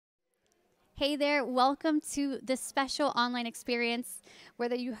Hey there, welcome to this special online experience.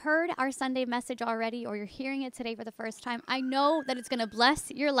 Whether you heard our Sunday message already or you're hearing it today for the first time, I know that it's going to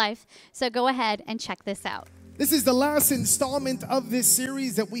bless your life. So go ahead and check this out. This is the last installment of this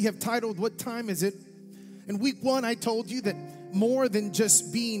series that we have titled, What Time Is It? In week one, I told you that more than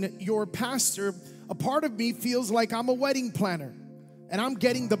just being your pastor, a part of me feels like I'm a wedding planner and I'm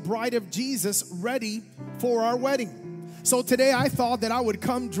getting the bride of Jesus ready for our wedding. So today I thought that I would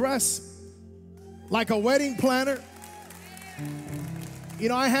come dressed like a wedding planner. You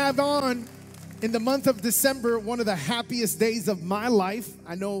know, I have on in the month of December one of the happiest days of my life.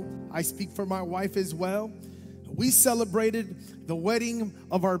 I know I speak for my wife as well. We celebrated the wedding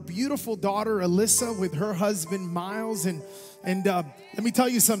of our beautiful daughter, Alyssa, with her husband, Miles. And let me tell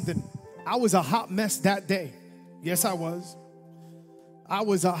you something. I was a hot mess that day. Yes, I was. I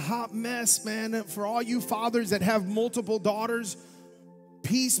was a hot mess, man. For all you fathers that have multiple daughters,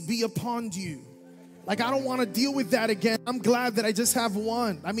 peace be upon you. Like, I don't want to deal with that again. I'm glad that I just have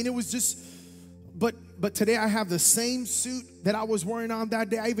one. I mean, it was just, but today I have the same suit that I was wearing on that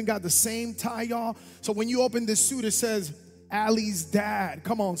day. I even got the same tie, y'all. So when you open this suit, it says, Allie's dad.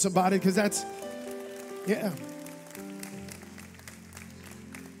 Come on, somebody, because that's, yeah.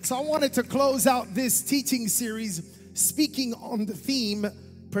 So I wanted to close out this teaching series speaking on the theme,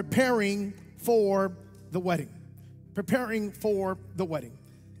 preparing for the wedding. Preparing for the wedding.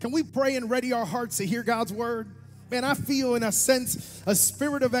 Can we pray and ready our hearts to hear God's word? Man, I feel in a sense a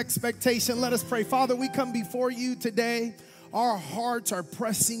spirit of expectation. Let us pray. Father, we come before you today. Our hearts are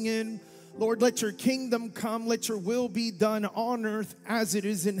pressing in. Lord, let your kingdom come. Let your will be done on earth as it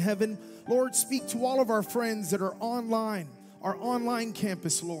is in heaven. Lord, speak to all of our friends that are online, our online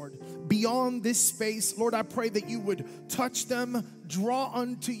campus, Lord. Beyond this space, Lord, I pray that you would touch them, draw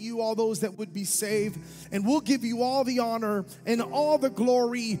unto you all those that would be saved, and we'll give you all the honor and all the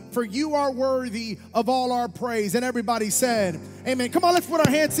glory, for you are worthy of all our praise. And everybody said, amen. Come on, let's put our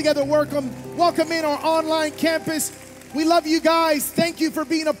hands together. Welcome in our online campus. We love you guys. Thank you for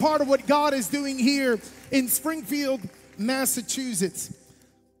being a part of what God is doing here in Springfield, Massachusetts.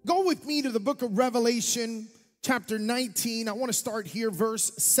 Go with me to the book of Revelation, chapter 19. I want to start here,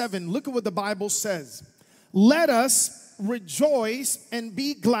 verse 7. Look at what the Bible says. Let us rejoice and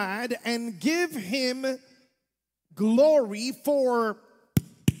be glad and give him glory, for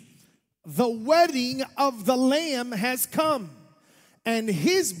the wedding of the Lamb has come, and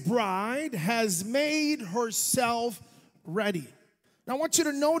his bride has made herself ready. Now I want you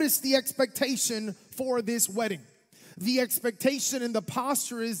to notice the expectation for this wedding. The expectation and the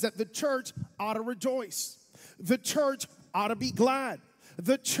posture is that the church ought to rejoice. The church ought to be glad.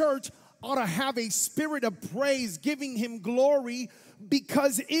 The church ought to have a spirit of praise, giving him glory,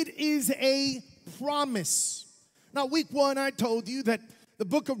 because it is a promise. Now, week one, I told you that the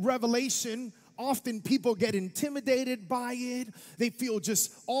book of Revelation, often people get intimidated by it. They feel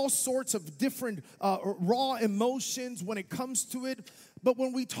just all sorts of different raw emotions when it comes to it. But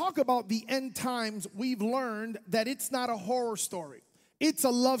when we talk about the end times, we've learned that it's not a horror story. It's a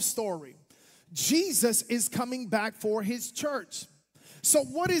love story. Jesus is coming back for his church. So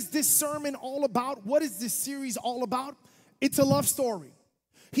what is this sermon all about? What is this series all about? It's a love story.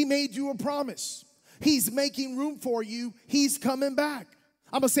 He made you a promise. He's making room for you. He's coming back.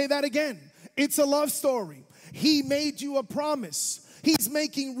 I'm going to say that again. It's a love story. He made you a promise. He's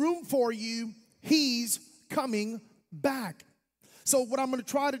making room for you. He's coming back. So what I'm going to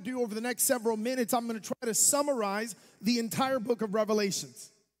try to do over the next several minutes, I'm going to try to summarize the entire book of Revelations.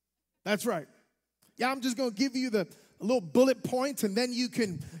 That's right. Yeah, I'm just going to give you the little bullet points, and then you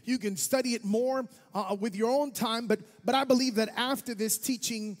can study it more with your own time. But I believe that after this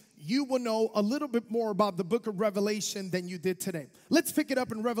teaching, you will know a little bit more about the book of Revelation than you did today. Let's pick it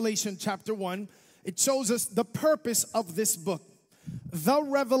up in Revelation chapter 1. It shows us the purpose of this book, the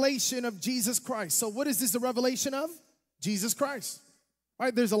revelation of Jesus Christ. So what is this the revelation of? Jesus Christ.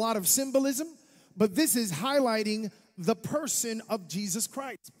 Right? There's a lot of symbolism, but this is highlighting the person of Jesus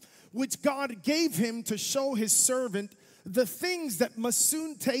Christ, which God gave him to show his servant the things that must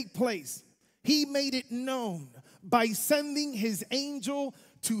soon take place. He made it known by sending his angel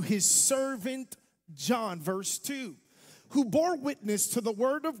to his servant John, verse 2, who bore witness to the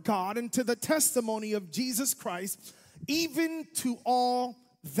word of God and to the testimony of Jesus Christ, even to all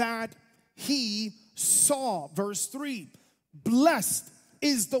that he saw. Verse 3, blessed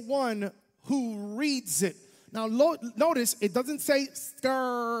is the one who reads it. Now, notice it doesn't say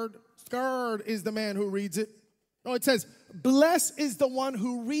scared is the man who reads it. No, it says, blessed is the one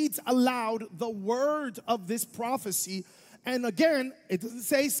who reads aloud the word of this prophecy. And again, it doesn't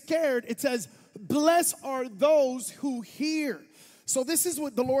say scared. It says, blessed are those who hear. So this is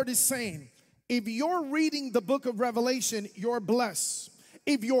what the Lord is saying. If you're reading the book of Revelation, you're blessed.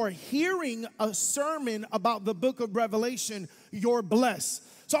 If you're hearing a sermon about the book of Revelation, you're blessed.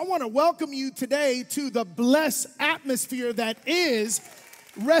 So I want to welcome you today to the blessed atmosphere that is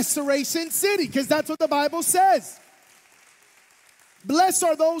Restoration City, because that's what the Bible says. Blessed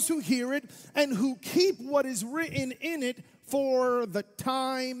are those who hear it and who keep what is written in it, for the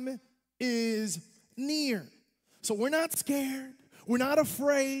time is near. So we're not scared. We're not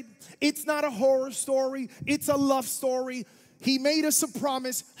afraid. It's not a horror story. It's a love story. He made us a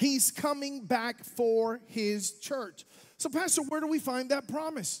promise. He's coming back for his church. So, Pastor, where do we find that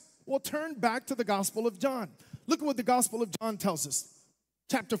promise? Well, turn back to the Gospel of John. Look at what the Gospel of John tells us.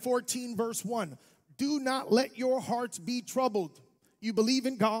 Chapter 14, verse 1. Do not let your hearts be troubled. You believe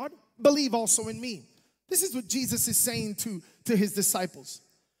in God, believe also in me. This is what Jesus is saying to his disciples.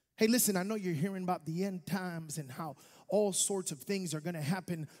 Hey, listen, I know you're hearing about the end times and how all sorts of things are going to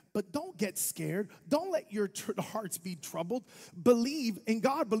happen, but don't get scared. Don't let your hearts be troubled. Believe in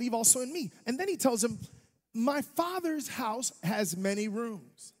God, believe also in me. And then he tells them, my Father's house has many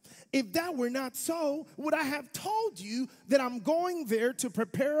rooms. If that were not so, would I have told you that I'm going there to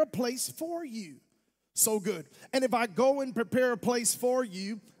prepare a place for you? So good. And if I go and prepare a place for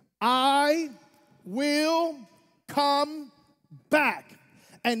you, I will come back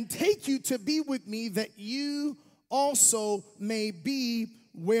and take you to be with me, that you also may be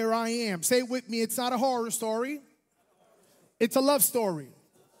where I am. Say it with me. It's not a horror story. It's a love story.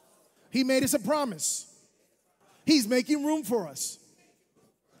 He made us a promise. He's making room for us.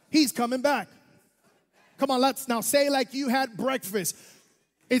 He's coming back. Come on, let's now say like you had breakfast.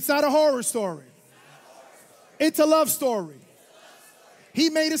 It's not a horror story. It's a love story. He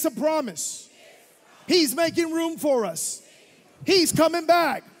made us a promise. He's making room for us. He's coming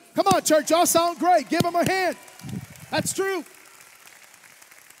back. Come on, church. Y'all sound great. Give him a hand. That's true.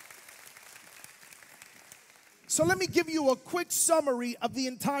 So let me give you a quick summary of the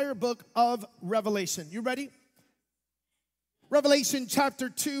entire book of Revelation. You ready? Revelation chapter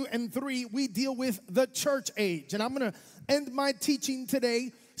 2 and 3, we deal with the church age. And I'm going to end my teaching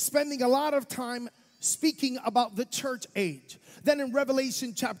today spending a lot of time speaking about the church age. Then in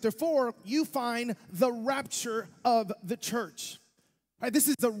Revelation chapter 4, you find the rapture of the church. Right, this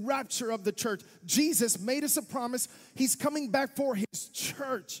is the rapture of the church. Jesus made us a promise. He's coming back for his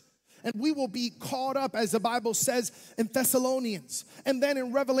church. And we will be caught up, as the Bible says in Thessalonians. And then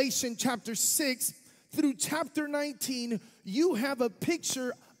in Revelation chapter 6 through chapter 19, you have a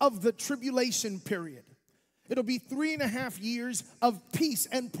picture of the tribulation period. It'll be 3.5 years of peace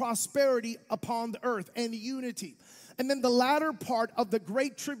and prosperity upon the earth and unity. And then the latter part of the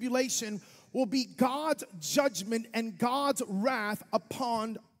great tribulation will be God's judgment and God's wrath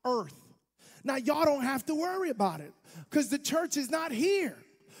upon earth. Now, y'all don't have to worry about it, because the church is not here,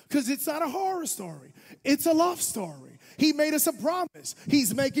 because it's not a horror story. It's a love story. He made us a promise.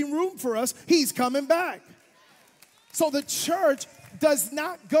 He's making room for us. He's coming back. So the church does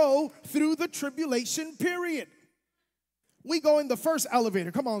not go through the tribulation period. We go in the first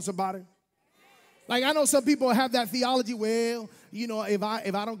elevator. Come on, somebody. Like, I know some people have that theology, well, you know, if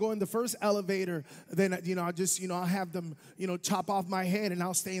I don't go in the first elevator, then, you know, I'll have them, you know, chop off my head and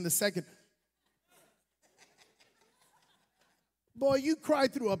I'll stay in the second. Boy, you cry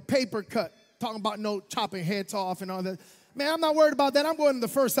through a paper cut talking about no chopping heads off and all that. Man, I'm not worried about that. I'm going in the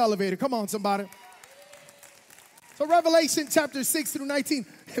first elevator. Come on, somebody. So Revelation chapter 6 through 19.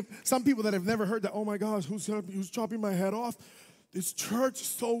 Some people that have never heard that, oh my gosh, who's chopping my head off? This church is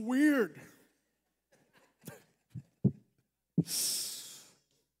so weird.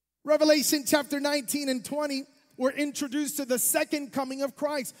 Revelation chapter 19 and 20, we're introduced to the second coming of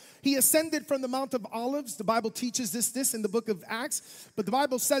Christ. He ascended from the Mount of Olives. The Bible teaches this in the book of Acts. But the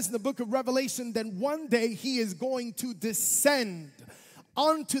Bible says in the book of Revelation that one day he is going to descend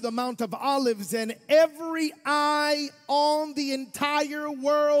onto the Mount of Olives, and every eye on the entire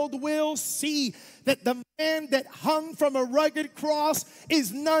world will see that the man that hung from a rugged cross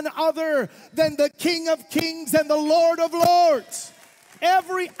is none other than the King of Kings and the Lord of Lords.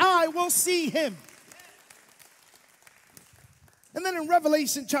 Every eye will see him. And then in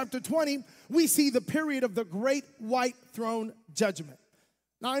Revelation chapter 20, we see the period of the great white throne judgment.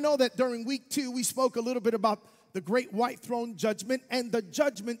 Now, I know that during week 2, we spoke a little bit about the great white throne judgment and the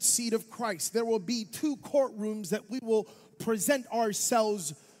judgment seat of Christ. There will be 2 courtrooms that we will present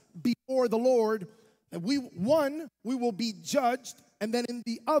ourselves before the Lord. One, we will be judged, and then in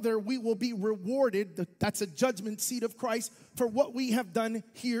the other, we will be rewarded. That's a judgment seat of Christ for what we have done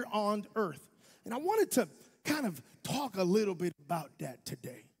here on earth. And I wanted to kind of talk a little bit about that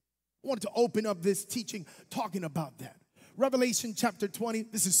today. I wanted to open up this teaching talking about that. Revelation chapter 20,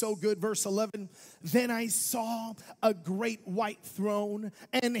 this is so good, verse 11. Then I saw a great white throne,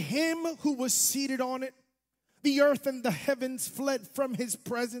 and him who was seated on it. The earth and the heavens fled from his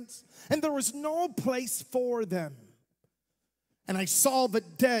presence, and there was no place for them. And I saw the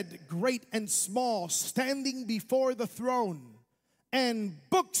dead, great and small, standing before the throne, and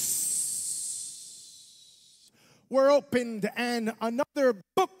books were opened, and another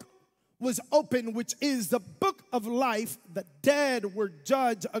book was opened, which is the book of life. The dead were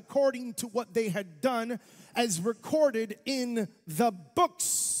judged according to what they had done, as recorded in the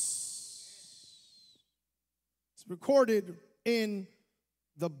books. It's recorded in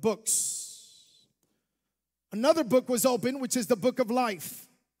the books. Another book was opened, which is the book of life.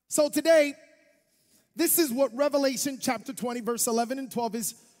 So today, this is what Revelation chapter 20, verse 11 and 12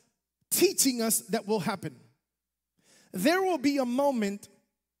 is teaching us that will happen. There will be a moment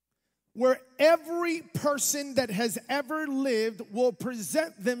where every person that has ever lived will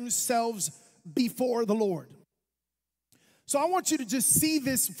present themselves before the Lord. So I want you to just see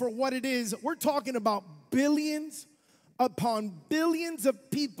this for what it is. We're talking about billions upon billions of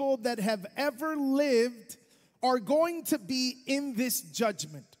people that have ever lived are going to be in this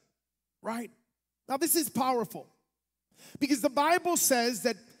judgment, right? Now this is powerful because the Bible says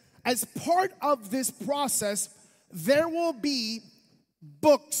that as part of this process, there will be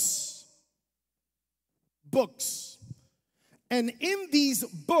books. Books. And in these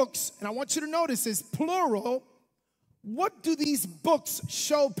books, and I want you to notice this, plural, what do these books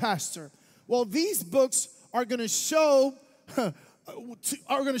show, Pastor? Well, these books are going to show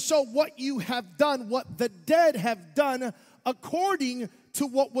what you have done, what the dead have done according to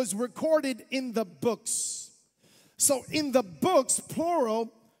what was recorded in the books. So in the books, plural,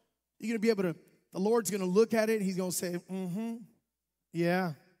 you're going to be able to, the Lord's going to look at it and he's going to say,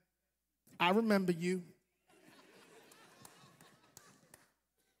 yeah, I remember you.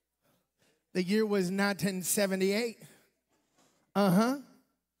 The year was 1978.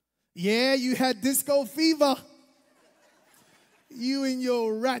 Yeah, you had disco fever. You and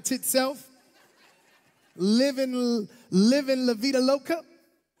your ratchet self. Living La Vida Loca.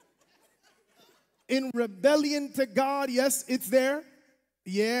 In rebellion to God. Yes, it's there.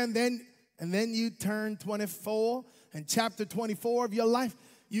 Yeah, and then you turned 24. And chapter 24 of your life,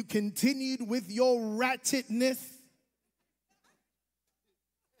 you continued with your ratchetness.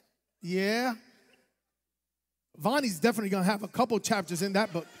 Yeah. Vonnie's definitely going to have a couple chapters in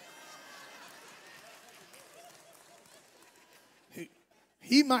that book.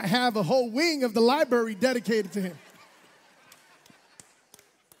 He might have a whole wing of the library dedicated to him.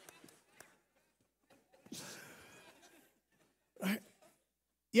 Right.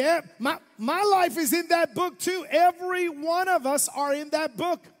 Yeah, my life is in that book too. Every one of us are in that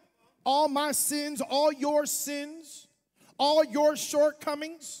book. All my sins, all your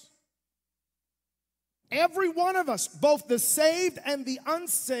shortcomings. Every one of us, both the saved and the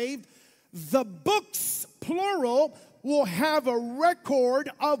unsaved, the books, plural, will have a record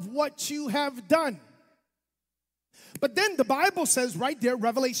of what you have done. But then the Bible says right there,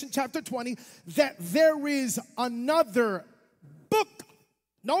 Revelation chapter 20, that there is another book.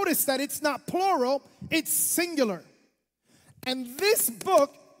 Notice that it's not plural, it's singular. And this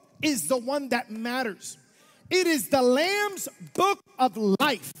book is the one that matters. It is the Lamb's book of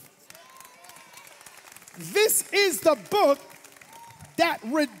life. This is the book that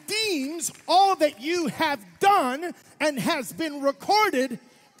redeems all that you have done and has been recorded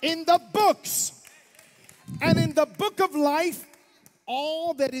in the books. And in the book of life,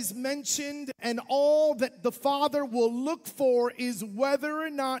 all that is mentioned and all that the Father will look for is whether or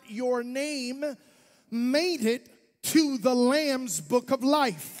not your name made it to the Lamb's book of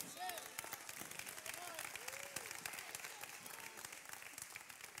life.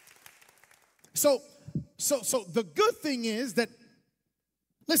 So the good thing is that,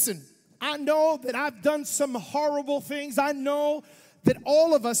 listen, I know that I've done some horrible things. I know that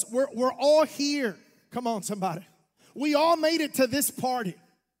all of us, we're all here. Come on, somebody. We all made it to this party.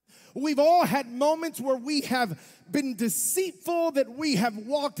 We've all had moments where we have been deceitful, that we have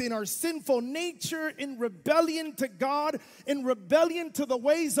walked in our sinful nature, in rebellion to God, in rebellion to the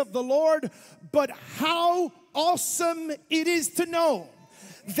ways of the Lord. But how awesome it is to know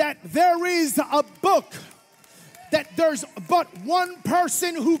that there is a book, that there's but one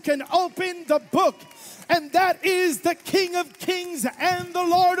person who can open the book, and that is the King of Kings and the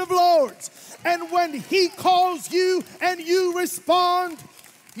Lord of Lords. And when he calls you and you respond,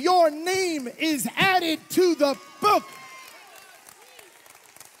 your name is added to the book.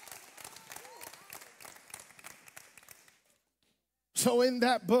 So in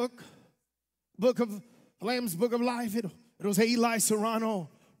that book of Lamb's book of life, It'll say Eli Serrano,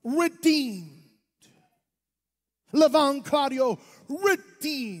 redeemed. Levon Claudio,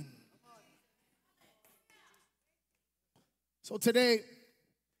 redeemed. So today,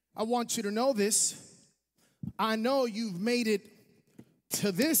 I want you to know this. I know you've made it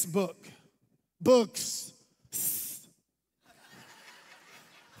to this book. Books.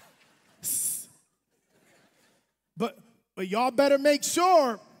 But y'all better make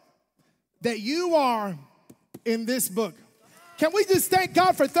sure that you are in this book. Can we just thank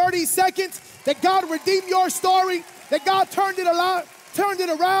God for 30 seconds that God redeemed your story, that God turned it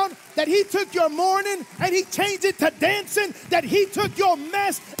around, that he took your mourning and he changed it to dancing, that he took your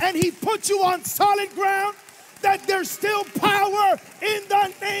mess and he put you on solid ground, that there's still power in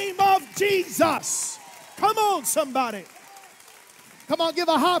the name of Jesus. Come on, somebody. Come on, give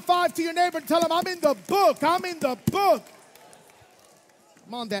a high five to your neighbor and tell him, I'm in the book. I'm in the book.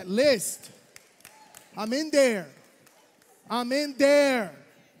 I'm on that list. I'm in there. I'm in there.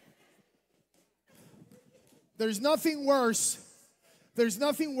 There's nothing worse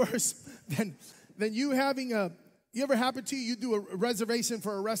than you having you ever happened to you? You do a reservation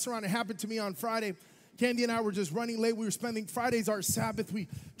for a restaurant. It happened to me on Friday. Candy and I were just running late. We were spending Fridays our Sabbath. We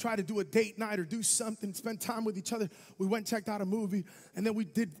try to do a date night or do something, spend time with each other. We went and checked out a movie, and then we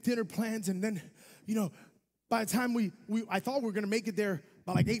did dinner plans. And then, by the time I thought we were going to make it there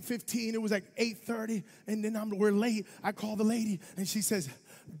by like 8:15. It was like 8:30, and then we're late. I call the lady, and she says,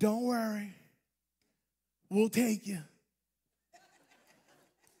 don't worry. We'll take you.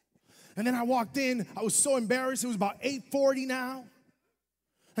 And then I walked in. I was so embarrassed. It was about 8:40 now.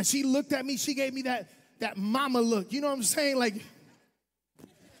 And she looked at me. She gave me that mama look. You know what I'm saying? Like,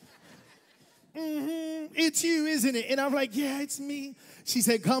 it's you, isn't it? And I'm like, yeah, it's me. She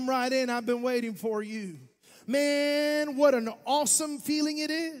said, come right in. I've been waiting for you. Man, what an awesome feeling it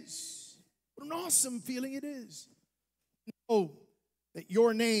is. What an awesome feeling it is. Know that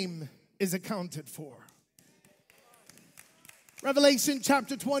your name is accounted for. Revelation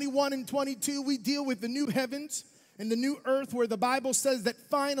chapter 21 and 22, we deal with the new heavens and the new earth, where the Bible says that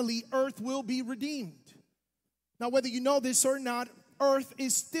finally earth will be redeemed. Now, whether you know this or not, earth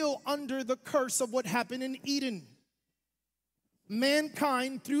is still under the curse of what happened in Eden.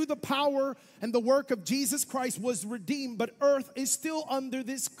 Mankind, through the power and the work of Jesus Christ, was redeemed, but earth is still under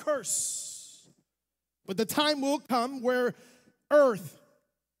this curse. But the time will come where earth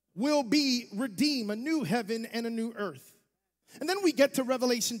will be redeemed, a new heaven and a new earth. And then we get to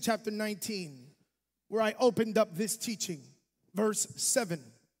Revelation chapter 19, where I opened up this teaching, verse 7.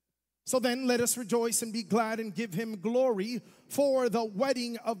 So then let us rejoice and be glad and give him glory, for the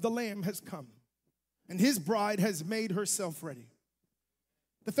wedding of the Lamb has come, and his bride has made herself ready.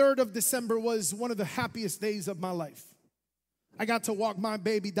 The 3rd of December was one of the happiest days of my life. I got to walk my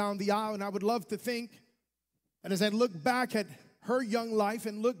baby down the aisle, and I would love to think that as I look back at her young life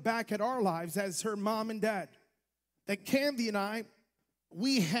and look back at our lives as her mom and dad, that Candy and I,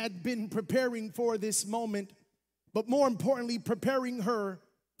 we had been preparing for this moment, but more importantly, preparing her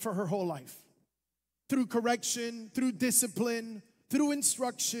for her whole life. Through correction, through discipline, through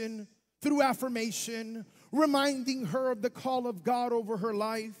instruction, through affirmation, reminding her of the call of God over her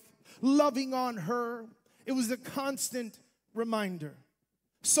life, loving on her. It was a constant reminder.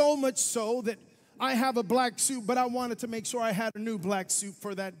 So much so that I have a black suit, but I wanted to make sure I had a new black suit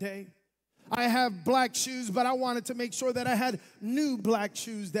for that day. I have black shoes, but I wanted to make sure that I had new black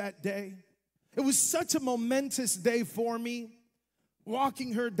shoes that day. It was such a momentous day for me,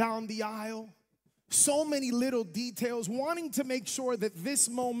 walking her down the aisle. So many little details, wanting to make sure that this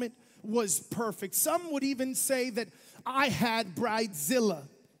moment was perfect. Some would even say that I had bridezilla.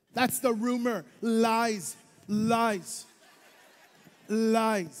 That's the rumor. Lies, lies,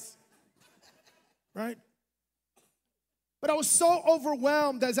 lies. Right? But I was so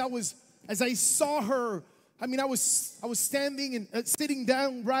overwhelmed as I saw her. I mean, I was standing and sitting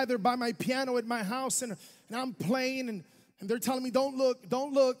down rather by my piano at my house, and I'm playing, and they're telling me, don't look,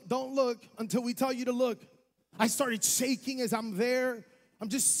 don't look, don't look until we tell you to look. I started shaking as I'm there. I'm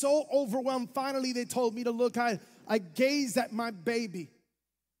just so overwhelmed. Finally, they told me to look. I gazed at my baby.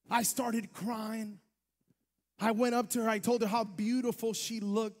 I started crying. I went up to her. I told her how beautiful she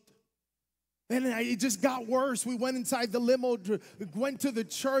looked. And it just got worse. We went inside the limo, went to the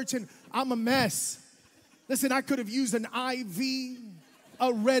church, and I'm a mess. Listen, I could have used an IV,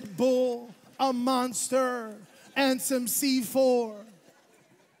 a Red Bull, a Monster, and some C4.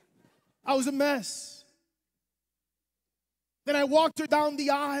 I was a mess. Then I walked her down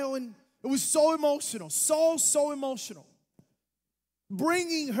the aisle, and it was so emotional, so emotional.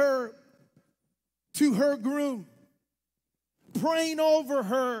 Bringing her to her groom, praying over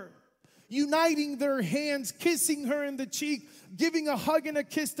her, uniting their hands, kissing her in the cheek, giving a hug and a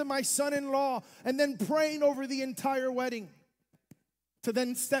kiss to my son-in-law, and then praying over the entire wedding. To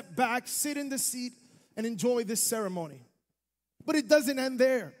then step back, sit in the seat, and enjoy this ceremony. But it doesn't end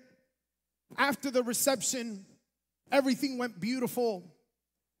there. After the reception, everything went beautiful.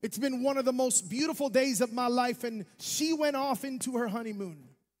 It's been one of the most beautiful days of my life, and she went off into her honeymoon.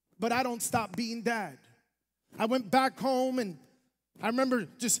 But I don't stop being dad. I went back home, and I remember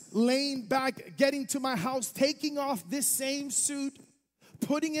just laying back, getting to my house, taking off this same suit,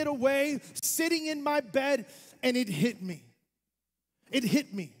 putting it away, sitting in my bed, and it hit me. It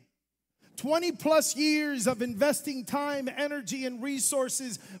hit me. 20 plus years of investing time, energy, and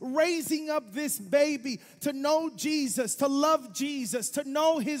resources, raising up this baby to know Jesus, to love Jesus, to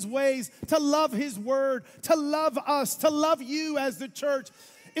know His ways, to love His word, to love us, to love you as the church.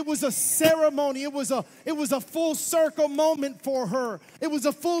 It was a ceremony. It was a full circle moment for her. It was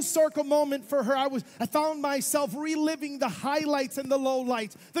a full circle moment for her. I found myself reliving the highlights and the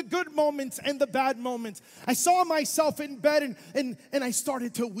lowlights, the good moments and the bad moments. I saw myself in bed and I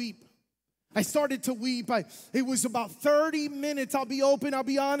started to weep. I started to weep. It was about 30 minutes. I'll be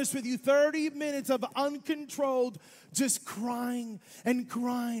honest with you. 30 minutes of uncontrolled, just crying and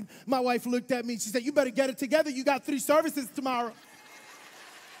crying. My wife looked at me. She said, "You better get it together. You got 3 services tomorrow."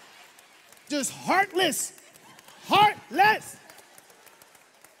 Just heartless. Heartless.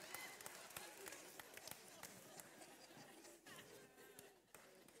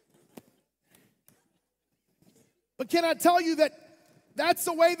 But can I tell you that that's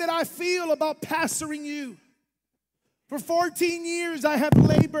the way that I feel about pastoring you? For 14 years I have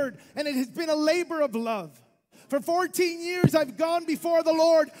labored, and it has been a labor of love. For 14 years I've gone before the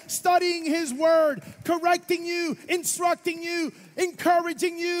Lord, studying His word, correcting you, instructing you,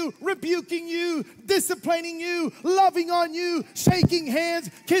 encouraging you, rebuking you, disciplining you, loving on you, shaking hands,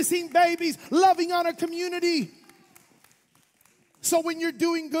 kissing babies, loving on a community. So when you're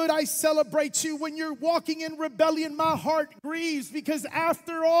doing good, I celebrate you. When you're walking in rebellion, my heart grieves, because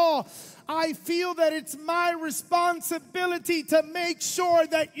after all, I feel that it's my responsibility to make sure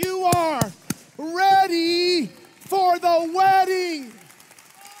that you are ready for the wedding.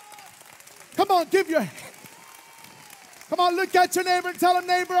 Come on, come on, look at your neighbor and tell him,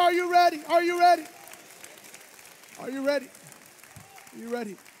 "Neighbor, are you ready? Are you ready? Are you ready? Are you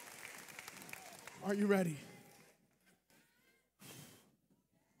ready? Are you ready?"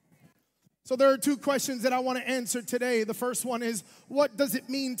 So there are 2 questions that I want to answer today. The first one is, what does it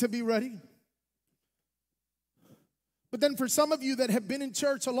mean to be ready? But then for some of you that have been in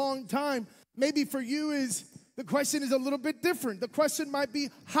church a long time, maybe for you the question is a little bit different. The question might be,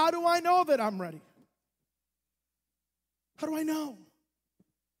 how do I know that I'm ready? How do I know?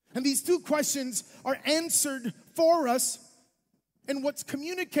 And these 2 questions are answered for us in what's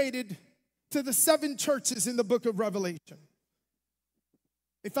communicated to the 7 churches in the book of Revelation.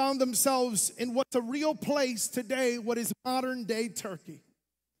 They found themselves in what's a real place today, what is modern day Turkey.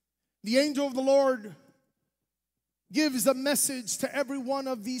 The angel of the Lord gives a message to every one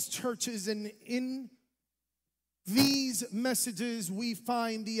of these churches, and in these messages we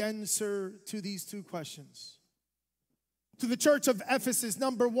find the answer to these 2 questions. To the church of Ephesus,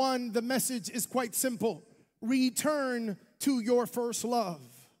 number 1, the message is quite simple: return to your first love.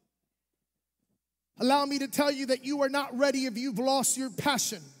 Allow me to tell you that you are not ready if you've lost your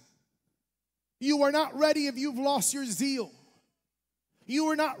passion. You are not ready if you've lost your zeal. You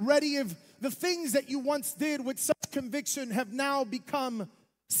are not ready if the things that you once did with such conviction have now become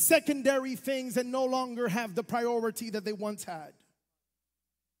secondary things and no longer have the priority that they once had.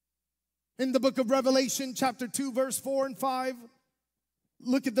 In the book of Revelation, chapter 2, verse 4 and 5,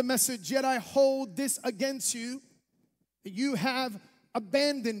 look at the message. "Yet I hold this against you, that you have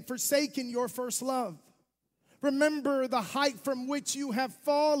abandoned, forsaken your first love. Remember the height from which you have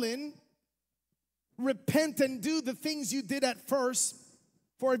fallen. Repent and do the things you did at first.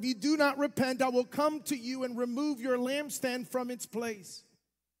 For if you do not repent, I will come to you and remove your lampstand from its place."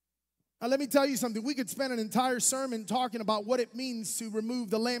 Now let me tell you something. We could spend an entire sermon talking about what it means to remove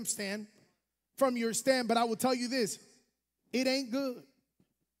the lampstand from your stand, but I will tell you this: it ain't good.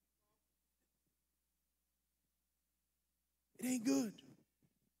 It ain't good.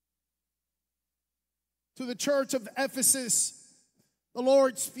 To the church of Ephesus, the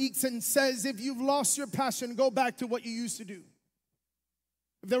Lord speaks and says, if you've lost your passion, go back to what you used to do.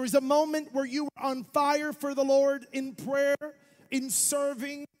 If there was a moment where you were on fire for the Lord in prayer, in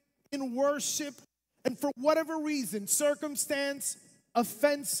serving, in worship, and for whatever reason, circumstance,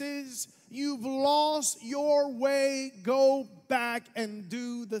 offenses, you've lost your way, go back and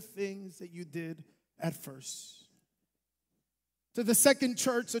do the things that you did at first. To the second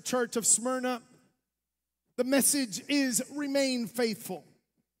church, the church of Smyrna, the message is remain faithful.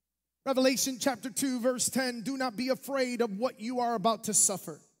 Revelation chapter 2, verse 10, do not be afraid of what you are about to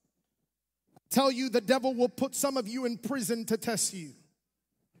suffer. Tell you the devil will put some of you in prison to test you,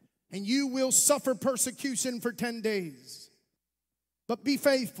 and you will suffer persecution for 10 days. But be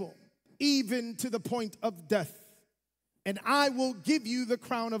faithful, even to the point of death, and I will give you the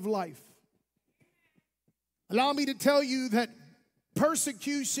crown of life. Allow me to tell you that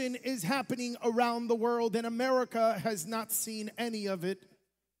persecution is happening around the world, and America has not seen any of it.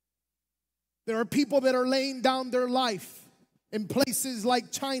 There are people that are laying down their life in places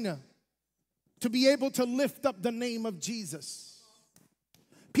like China to be able to lift up the name of Jesus.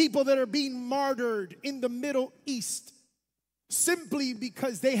 People that are being martyred in the Middle East simply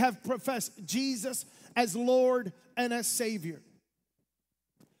because they have professed Jesus as Lord and as Savior.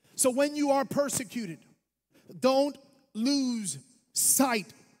 So when you are persecuted, don't lose sight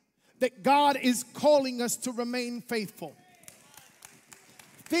that God is calling us to remain faithful.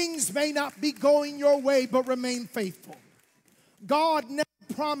 Things may not be going your way, but remain faithful. God never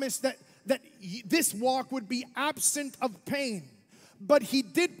promised that this walk would be absent of pain, but He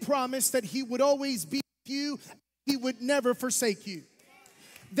did promise that He would always be with you. He would never forsake you.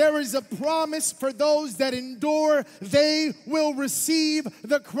 There is a promise for those that endure, they will receive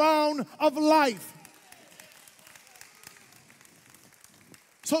the crown of life.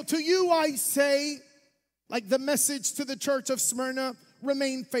 So to you I say, like the message to the church of Smyrna,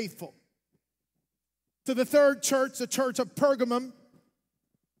 remain faithful. To the third church, the church of Pergamum,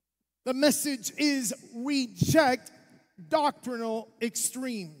 the message is reject doctrinal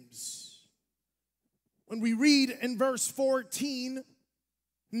extremes. When we read in verse 14,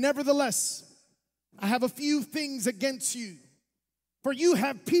 nevertheless, I have a few things against you, for you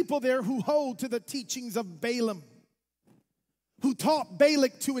have people there who hold to the teachings of Balaam, who taught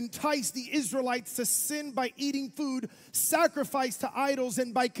Balak to entice the Israelites to sin by eating food sacrificed to idols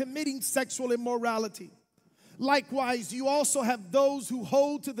and by committing sexual immorality. Likewise, you also have those who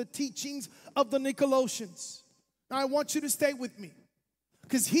hold to the teachings of the Nicolaitans. Now, I want you to stay with me,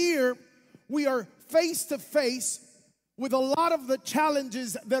 because here we are face to face with a lot of the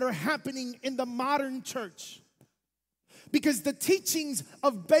challenges that are happening in the modern church. Because the teachings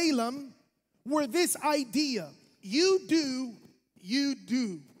of Balaam were this idea: you do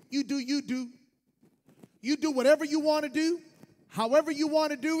whatever you want to do, however you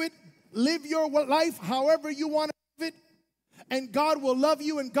want to do it, live your life however you want to live it, and God will love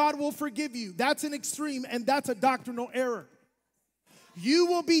you and God will forgive you. That's an extreme, and that's a doctrinal error. You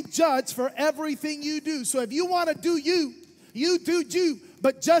will be judged for everything you do. So if you want to do you do you,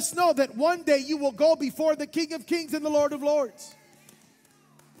 but just know that one day you will go before the King of Kings and the Lord of Lords.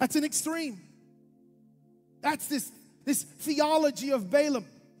 That's an extreme. That's this theology of Balaam.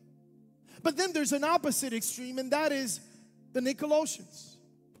 But then there's an opposite extreme, and that is the Nicolaitans.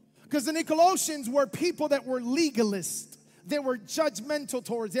 Because the Nicolaitans were people that were legalists. They were judgmental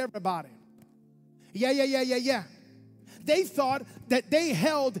towards everybody. Yeah. They thought that they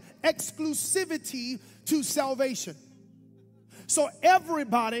held exclusivity to salvation. So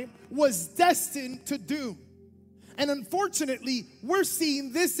everybody was destined to doom. And unfortunately, we're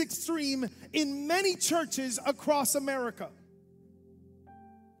seeing this extreme in many churches across America,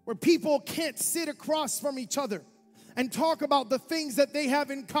 where people can't sit across from each other and talk about the things that they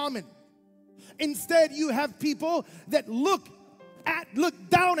have in common. Instead, you have people that look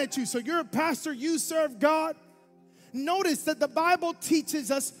down at you. So you're a pastor, you serve God. Notice that the Bible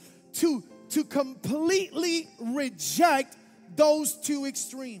teaches us to completely reject those two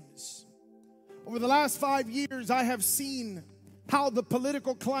extremes. Over the last 5 years, I have seen how the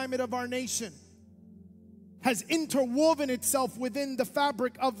political climate of our nation has interwoven itself within the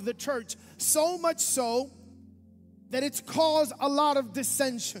fabric of the church, so much so that it's caused a lot of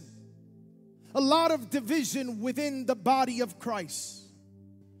dissension, a lot of division within the body of Christ.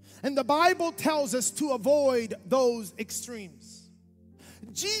 And the Bible tells us to avoid those extremes.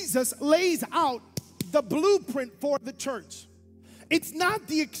 Jesus lays out the blueprint for the church. It's not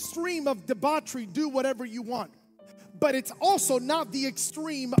the extreme of debauchery, do whatever you want. But it's also not the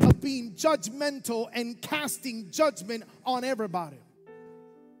extreme of being judgmental and casting judgment on everybody.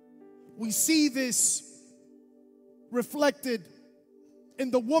 We see this reflected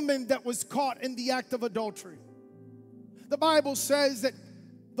in the woman that was caught in the act of adultery. The Bible says that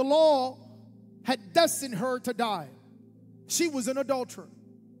the law had destined her to die. She was an adulterer.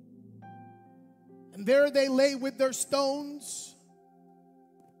 And there they lay with their stones,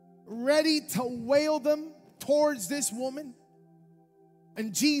 ready to wail them towards this woman.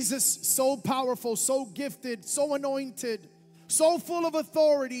 And Jesus, so powerful, so gifted, so anointed, so full of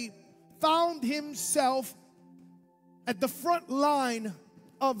authority, found himself at the front line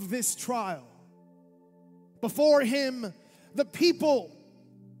of this trial. Before him, the people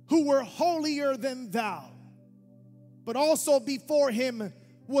who were holier than thou. But also before him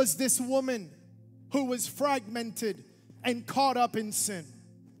was this woman who was fragmented and caught up in sin.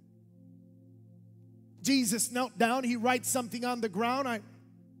 Jesus knelt down. He writes something on the ground. I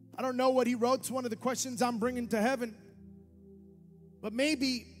don't know what he wrote. It's one of the questions I'm bringing to heaven. But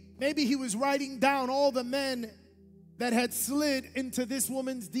maybe he was writing down all the men that had slid into this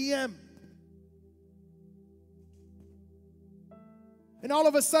woman's DM. And all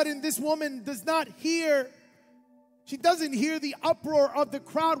of a sudden, this woman does not hear, she doesn't hear the uproar of the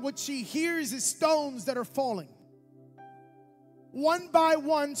crowd. What she hears is stones that are falling. One by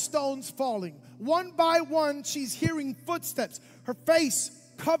one, stones falling. One by one, she's hearing footsteps. Her face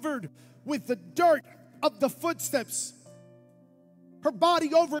covered with the dirt of the footsteps. Her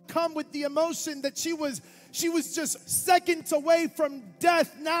body overcome with the emotion that she was just seconds away from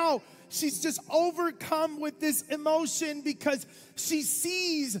death. Now she's just overcome with this emotion because she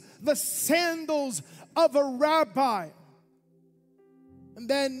sees the sandals of a rabbi. And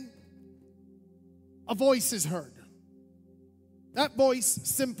then a voice is heard. That voice,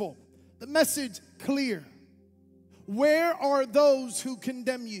 simple. The message, clear. Where are those who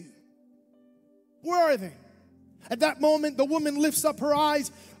condemn you? Where are they? At that moment, the woman lifts up her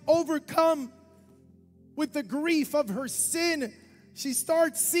eyes, overcome with the grief of her sin. She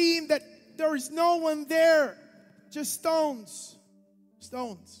starts seeing that there is no one there, just stones,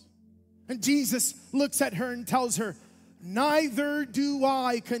 stones. And Jesus looks at her and tells her, neither do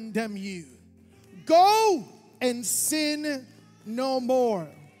I condemn you. Go and sin no more.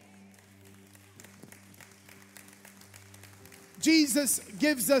 Jesus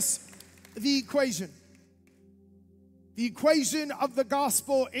gives us the equation. The equation of the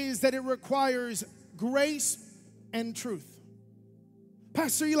gospel is that it requires grace and truth.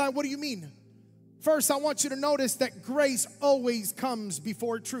 Pastor Eli, what do you mean? First, I want you to notice that grace always comes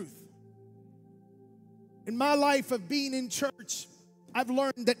before truth. In my life of being in church, I've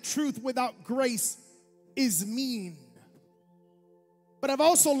learned that truth without grace is mean. But I've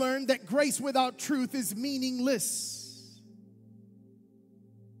also learned that grace without truth is meaningless.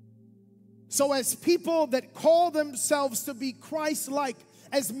 So as people that call themselves to be Christ-like,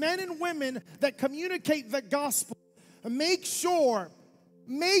 as men and women that communicate the gospel, make sure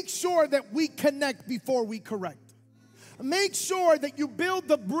that we connect before we correct. Make sure that you build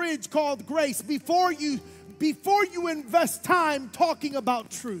the bridge called grace before you invest time talking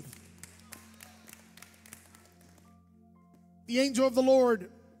about truth. The angel of the Lord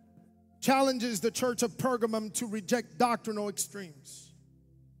challenges the church of Pergamum to reject doctrinal extremes.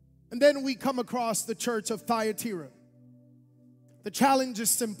 And then we come across the church of Thyatira. The challenge is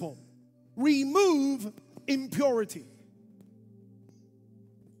simple. Remove impurity.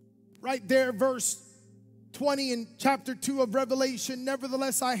 Right there, verse 20 in chapter 2 of Revelation.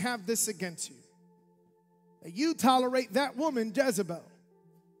 Nevertheless, I have this against you, that you tolerate that woman, Jezebel,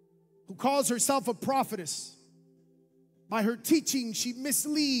 who calls herself a prophetess. By her teaching, she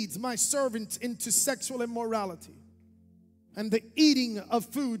misleads my servants into sexual immorality and the eating of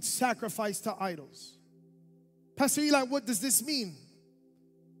food sacrificed to idols. Pastor Eli, what does this mean?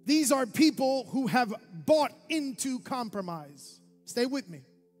 These are people who have bought into compromise. Stay with me.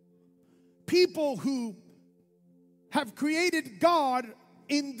 People who have created God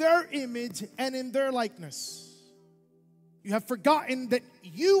in their image and in their likeness. You have forgotten that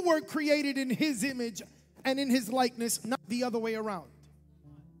you were created in His image and in His likeness, not the other way around.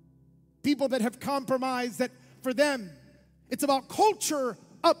 People that have compromised, that for them, it's about culture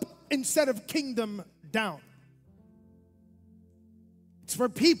up instead of kingdom down. It's for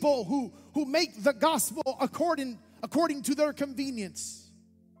people who make the gospel according to their convenience.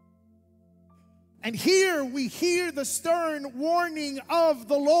 And here we hear the stern warning of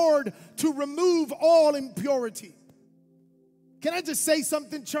the Lord to remove all impurity. Can I just say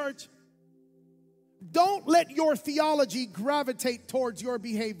something, church? Don't let your theology gravitate towards your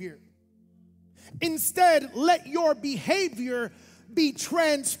behavior. Instead, let your behavior be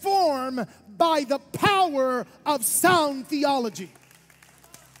transformed by the power of sound theology.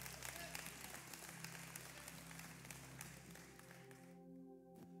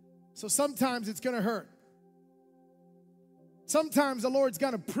 So sometimes it's going to hurt. Sometimes the Lord's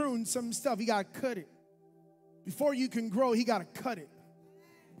got to prune some stuff. He got to cut it. Before you can grow, He got to cut it.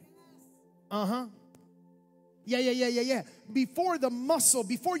 Yeah. Before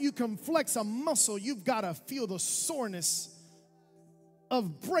you can flex a muscle, you've got to feel the soreness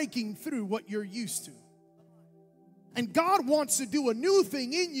of breaking through what you're used to. And God wants to do a new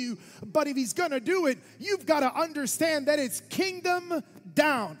thing in you, but if he's going to do it, you've got to understand that it's kingdom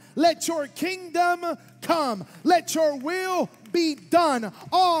down. Let your kingdom come. Let your will be done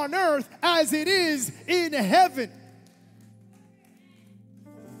on earth as it is in heaven.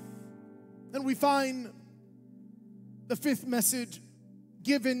 And we find the fifth message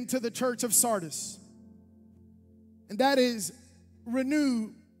given to the church of Sardis, and that is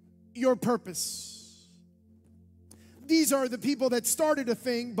renew your purpose. These are the people that started a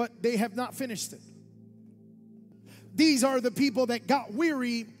thing, but they have not finished it. These are the people that got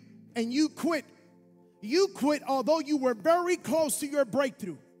weary and you quit. You quit although you were very close to your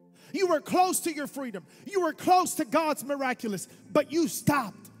breakthrough. You were close to your freedom. You were close to God's miraculous, but you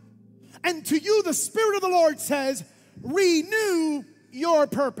stopped. And to you, the Spirit of the Lord says, renew your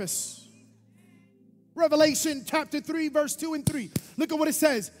purpose. Revelation chapter 3, verse 2 and 3. Look at what it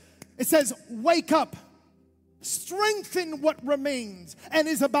says. It says, wake up. Strengthen what remains and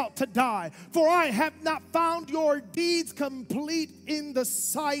is about to die. For I have not found your deeds complete in the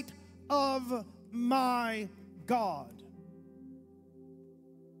sight of my God.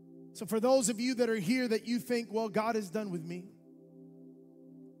 So for those of you that are here that you think, well, God is done with me.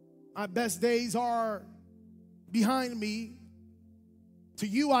 My best days are behind me. To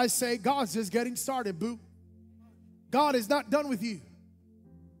you I say, God's just getting started, boo. God is not done with you.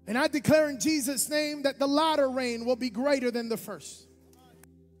 And I declare in Jesus' name that the latter rain will be greater than the first.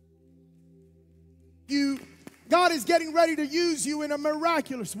 God is getting ready to use you in a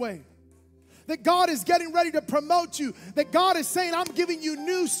miraculous way. That God is getting ready to promote you. That God is saying, I'm giving you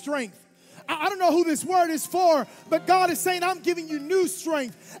new strength. I don't know who this word is for, but God is saying, I'm giving you new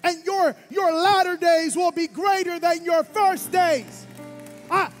strength. And your latter days will be greater than your first days.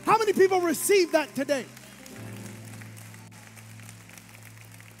 How many people receive that today?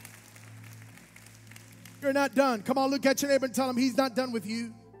 You're not done. Come on, look at your neighbor and tell him he's not done with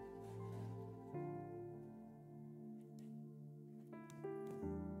you.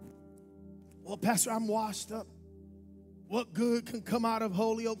 Well, Pastor, I'm washed up. What good can come out of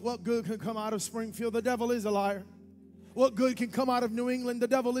Holyoke? What good can come out of Springfield? The devil is a liar. What good can come out of New England? The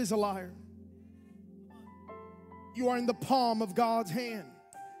devil is a liar. You are in the palm of God's hand.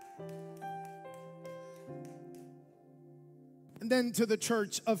 And then to the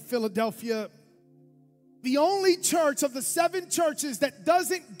church of Philadelphia, the only church of the 7 churches that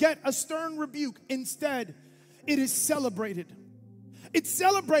doesn't get a stern rebuke. Instead, it is celebrated. It's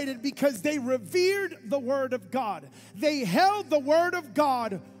celebrated because they revered the Word of God. They held the Word of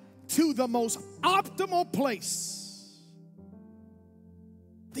God to the most optimal place.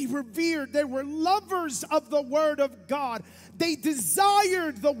 They revered, they were lovers of the Word of God. They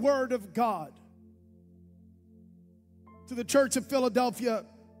desired the Word of God. To the church of Philadelphia,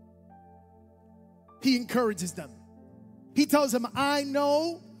 he encourages them. He tells them, I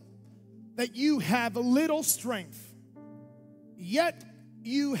know that you have little strength, yet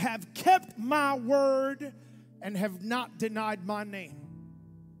you have kept my word and have not denied my name.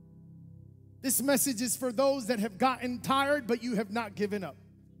 This message is for those that have gotten tired, but you have not given up.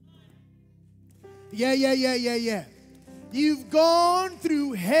 Yeah. You've gone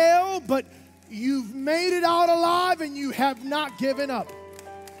through hell, but you've made it out alive and you have not given up.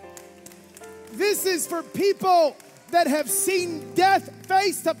 This is for people that have seen death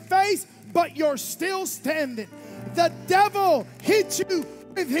face to face, but you're still standing. The devil hit you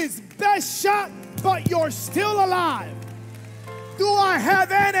with his best shot, but you're still alive. Do I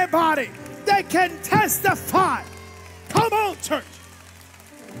have anybody that can testify? Come on, church.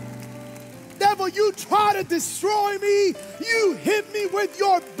 Devil, you try to destroy me. You hit me with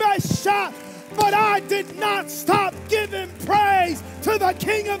your best shot, but I did not stop giving praise to the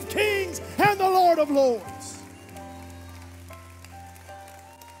King of Kings and the Lord of Lords.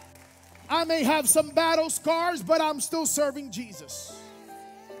 I may have some battle scars, but I'm still serving Jesus.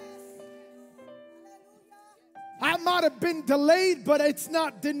 I might have been delayed, but it's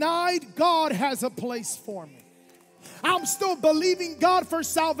not denied. God has a place for me. I'm still believing God for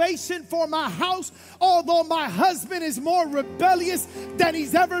salvation for my house, although my husband is more rebellious than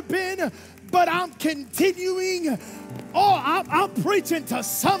he's ever been. But I'm continuing. I'm preaching to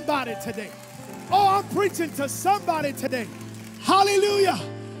somebody today. I'm preaching to somebody today. Hallelujah.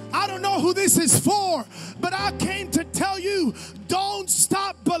 I don't know who this is for, but I came to tell you, don't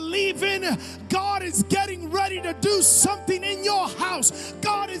stop believing. God is getting ready to do something in your house.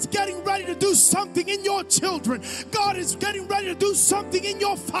 God is getting ready to do something in your children. God is getting ready to do something in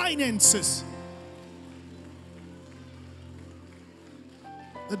your finances.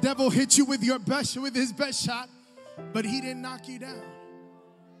 The devil hit you with his best shot, but he didn't knock you down.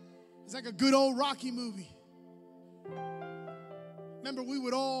 It's like a good old Rocky movie. Remember, we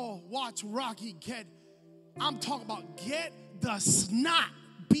would all watch Rocky I'm talking about get the snot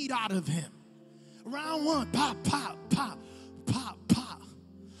beat out of him. Round 1, pop, pop, pop, pop, pop.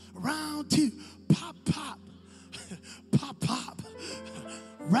 Round 2, pop, pop, pop, pop.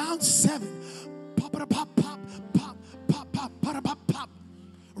 Round 7, pop, pop, pop, pop, pop, pop, pop, pop, pop.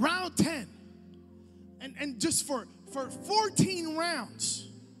 Round 10. And just for 14 rounds.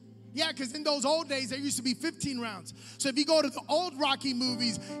 Yeah, because in those old days, there used to be 15 rounds. So if you go to the old Rocky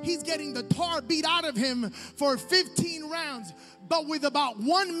movies, he's getting the tar beat out of him for 15 rounds. But with about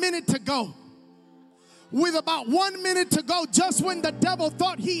 1 minute to go. With about 1 minute to go, just when the devil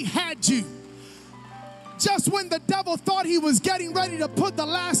thought he had you. Just when the devil thought he was getting ready to put the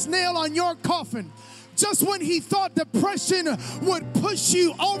last nail on your coffin. Just when he thought depression would push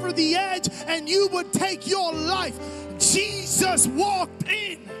you over the edge and you would take your life, Jesus walked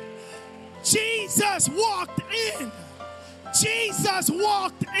in. Jesus walked in. Jesus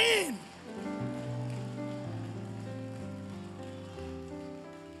walked in.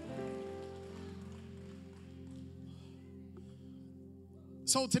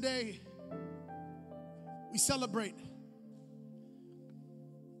 So today, we celebrate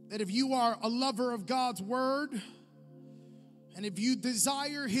that if you are a lover of God's word, and if you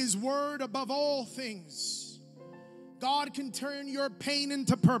desire his word above all things, God can turn your pain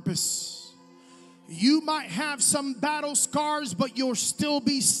into purpose. You might have some battle scars, but you'll still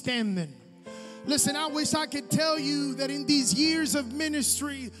be standing. Listen, I wish I could tell you that in these years of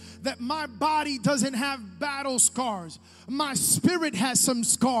ministry that my body doesn't have battle scars. My spirit has some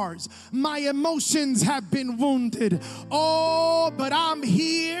scars. My emotions have been wounded. Oh, but I'm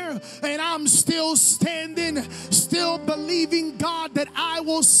here and I'm still standing, still believing God that I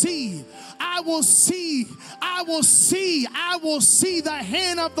will see. I will see the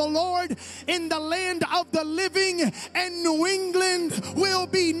hand of the Lord in the land of the living, and New England will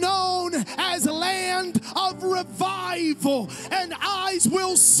be known as land of revival, and eyes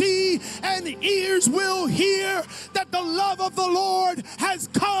will see and ears will hear that the love of the Lord has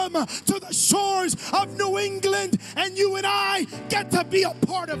come to the shores of New England, and you and I get to be a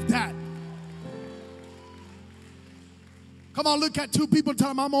part of that. Come on, look at two people, tell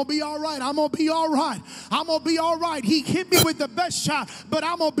them, I'm going to be all right. I'm going to be all right. I'm going to be all right. He hit me with the best shot, but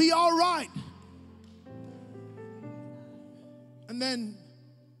I'm going to be all right. And then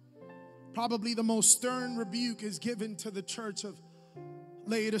probably the most stern rebuke is given to the church of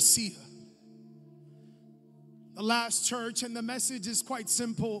Laodicea. The last church, and the message is quite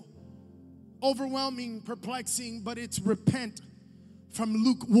simple, overwhelming, perplexing, but it's repent from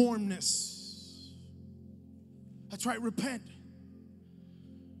lukewarmness. That's right, repent.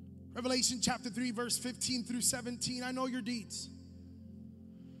 Revelation chapter 3, verse 15 through 17. I know your deeds.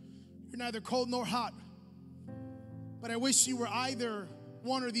 You're neither cold nor hot. But I wish you were either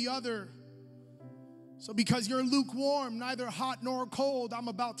one or the other. So because you're lukewarm, neither hot nor cold, I'm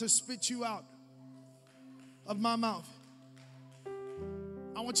about to spit you out of my mouth.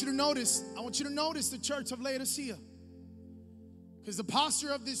 I want you to notice the church of Laodicea. Because the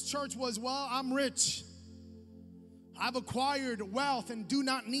posture of this church was, well, I'm rich. I've acquired wealth and do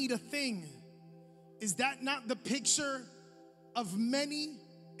not need a thing. Is that not the picture of many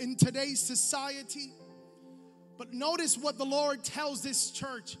in today's society? But notice what the Lord tells this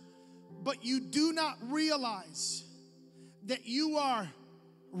church. But you do not realize that you are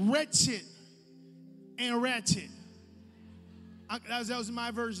wretched and ratchet. That was my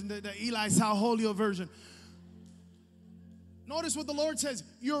version, the Eli Salholio version. Notice what the Lord says.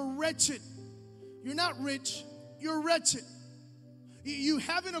 You're wretched. You're not rich. You're wretched. You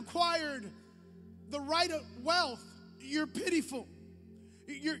haven't acquired the right of wealth. You're pitiful.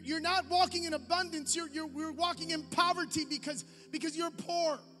 You're not walking in abundance. You're walking in poverty because you're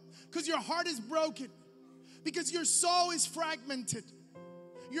poor, because your heart is broken, because your soul is fragmented.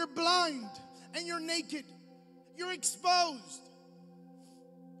 You're blind and you're naked. You're exposed.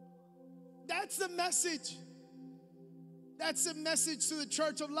 That's the message. That's the message to the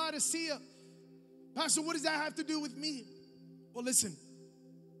church of Laodicea. Pastor, what does that have to do with me? Well, listen.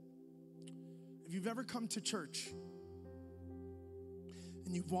 If you've ever come to church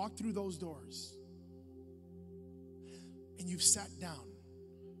and you've walked through those doors and you've sat down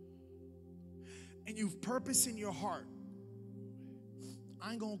and you've purposed in your heart,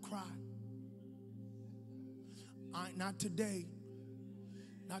 I ain't gonna cry. Not today.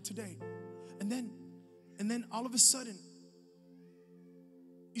 Not today. And then all of a sudden,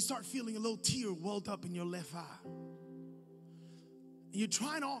 you start feeling a little tear welled up in your left eye. And you're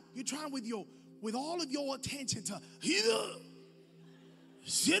trying with all of your attention to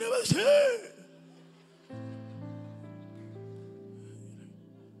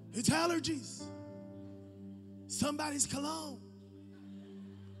It's allergies. Somebody's cologne.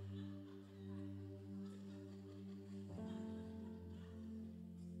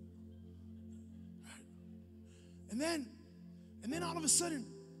 And then all of a sudden,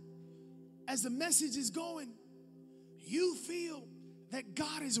 as the message is going, you feel that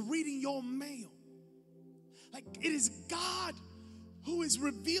God is reading your mail. Like it is God who is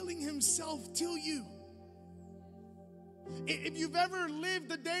revealing himself to you. If you've ever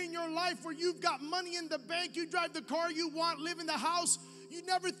lived a day in your life where you've got money in the bank, you drive the car you want, live in the house you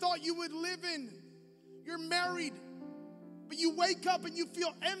never thought you would live in. You're married, but you wake up and you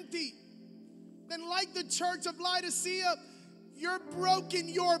feel empty. Then like the church of Laodicea, you're broken,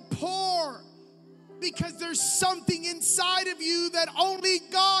 you're poor, because there's something inside of you that only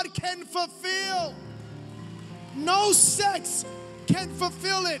God can fulfill. No sex can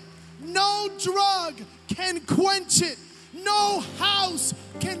fulfill it. No drug can quench it. No house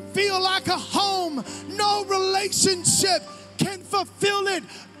can feel like a home. No relationship can fulfill it.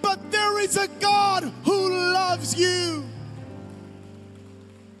 But there is a God who loves you.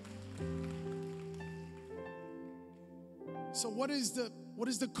 So what is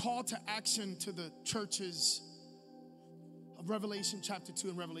the call to action to the churches of Revelation chapter 2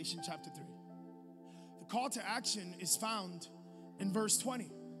 and Revelation chapter 3? The call to action is found in verse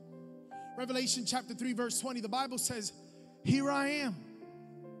 20. Revelation chapter 3 verse 20, the Bible says, here I am.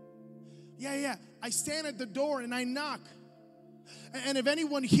 Yeah. I stand at the door and I knock. And if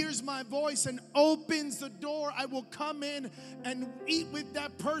anyone hears my voice and opens the door, I will come in and eat with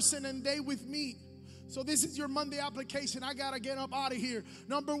that person and they with me. So this is your Monday application. I got to get up out of here.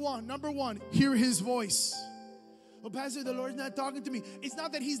 Number one, hear his voice. Well, Pastor, the Lord's not talking to me. It's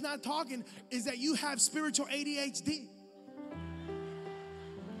not that he's not talking. It's that you have spiritual ADHD.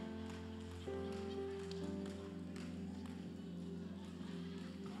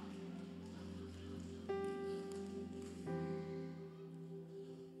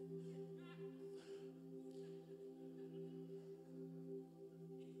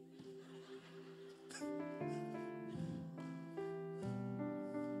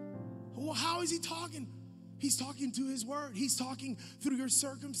 Well, how is he talking? He's talking to his word. He's talking through your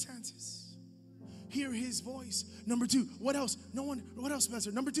circumstances. Hear his voice. Number two, what else? What else,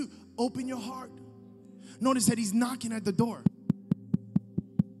 Pastor? Number two, open your heart. Notice that he's knocking at the door.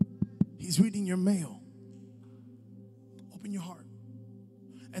 He's reading your mail. Open your heart.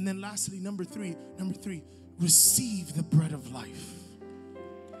 And then lastly, number three, receive the bread of life.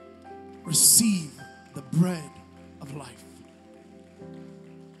 Receive the bread of life.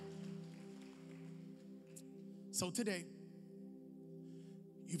 So today,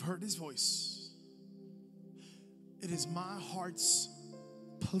 you've heard his voice. It is my heart's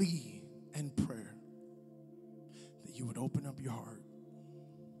plea and prayer that you would open up your heart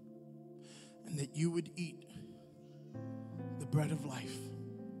and that you would eat the bread of life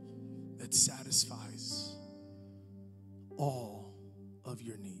that satisfies all of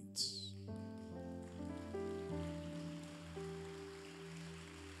your needs.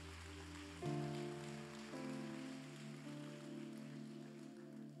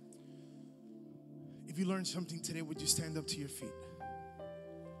 If you learned something today, would you stand up to your feet?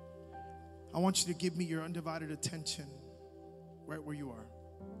 I want you to give me your undivided attention right where you are.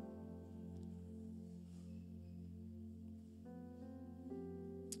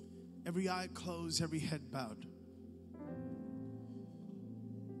 Every eye closed, every head bowed.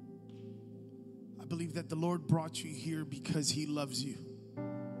 I believe that the Lord brought you here because he loves you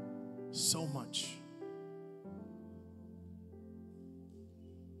so much.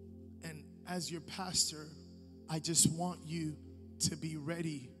 As your pastor, I just want you to be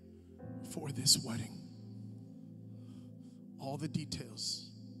ready for this wedding. All the details.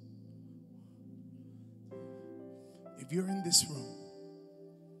 If you're in this room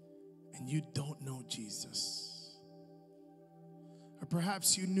and you don't know Jesus, or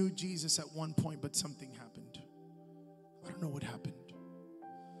perhaps you knew Jesus at one point but something happened. I don't know what happened.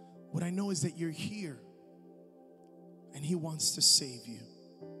 What I know is that you're here and he wants to save you.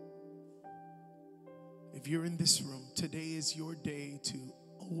 If you're in this room, today is your day to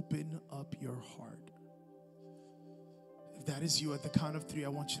open up your heart. If that is you, at the count of 3, I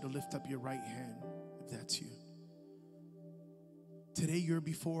want you to lift up your right hand, if that's you. Today you're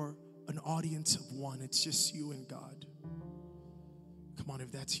before an audience of one. It's just you and God. Come on, if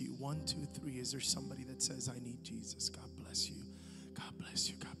that's you. 1, 2, 3. Is there somebody that says, I need Jesus? God bless you. God bless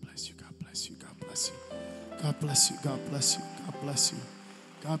you. God bless you. God bless you. God bless you. God bless you. God bless you. God bless you.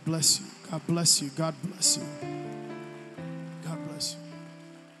 God bless you. God bless you. God bless you. God bless you.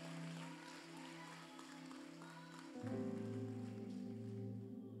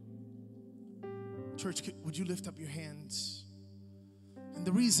 Church, would you lift up your hands? And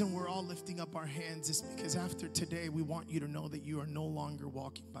the reason we're all lifting up our hands is because after today, we want you to know that you are no longer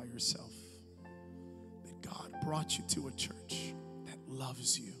walking by yourself. That God brought you to a church that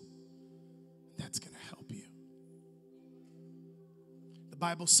loves you. That's going to help you. The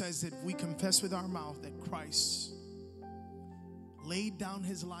Bible says that if we confess with our mouth that Christ laid down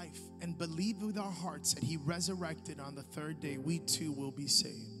his life and believe with our hearts that he resurrected on the third day, we too will be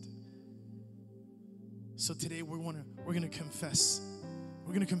saved. So today we're going to confess.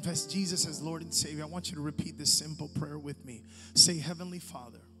 We're going to confess Jesus as Lord and Savior. I want you to repeat this simple prayer with me. Say, Heavenly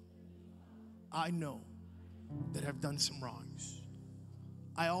Father, I know that I've done some wrongs.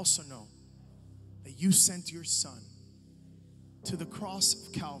 I also know that you sent your Son to the cross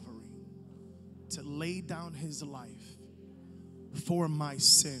of Calvary to lay down his life for my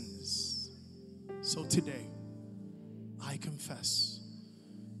sins. So today, I confess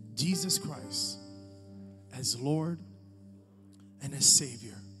Jesus Christ as Lord and as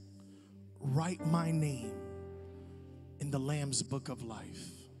Savior. Write my name in the Lamb's Book of Life.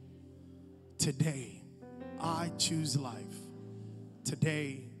 Today, I choose life.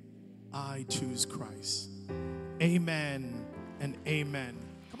 Today, I choose Christ. Amen and amen.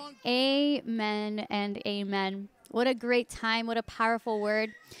 Come on. Amen and amen. What a great time. What a powerful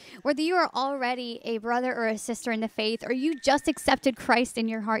word. Whether you are already a brother or a sister in the faith, or you just accepted Christ in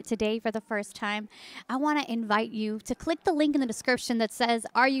your heart today for the first time, I want to invite you to click the link in the description that says,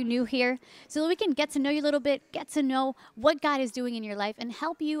 "Are you new here?" so that we can get to know you a little bit, get to know what God is doing in your life, and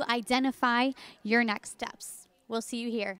help you identify your next steps. We'll see you here.